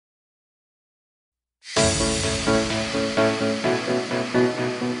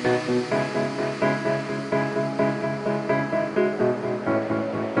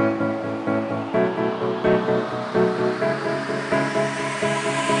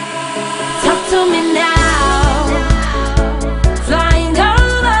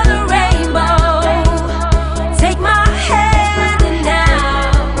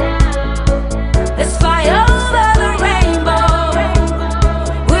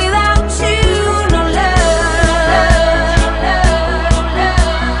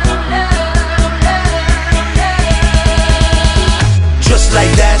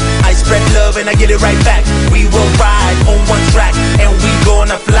get it right back. We will ride on one track, and we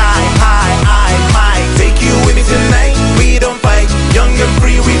gonna fly high. I might take you with me tonight. We don't fight, young and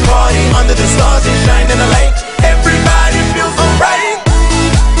free, we party under the stars and shine in the light. Everybody feels alright.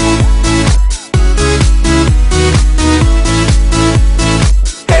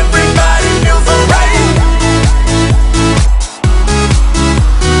 Everybody feels alright.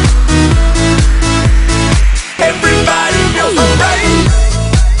 Everybody feels alright.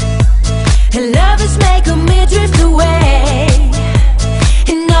 And love is making me drift away,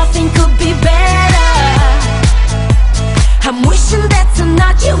 and nothing could be better. I'm wishing that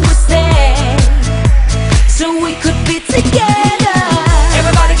tonight you would stay, so we could be together.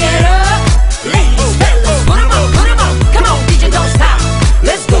 Everybody get up, ladies, fellas, put 'em up, come on, DJ, don't stop.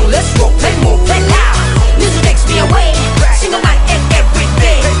 Let's go, let's roll, play more, play loud. Music takes me away, single night and every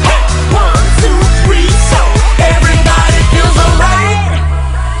day. Hey, 1, 2, 3, so everybody feels alright.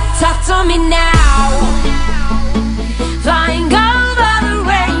 Talk to me now, flying over the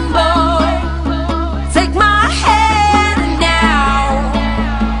rainbow. Take my hand now,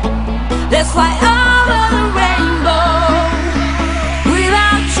 let's fly over the rainbow.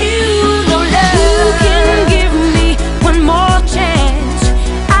 Without you, no love. You can give me one more chance,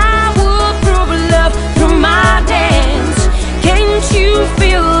 I will prove love through my dance. Can't you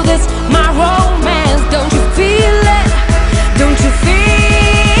feel this, my romance? Don't you feel it? Don't you feel?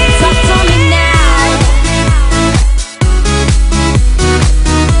 Talk to me now.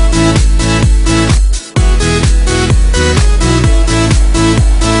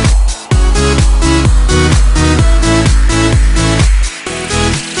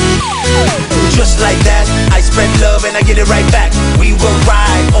 Just like that, I spread love and I get it right back. We will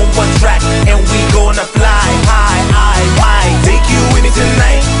ride on one track, and we gonna fly high. I might take you with me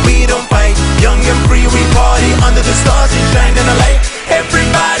tonight. We don't fight, young and free, we party under the stars and shine in the light.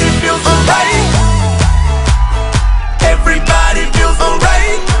 Everybody feels alright. Everybody feels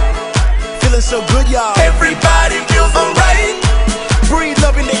alright. Feeling so good, y'all.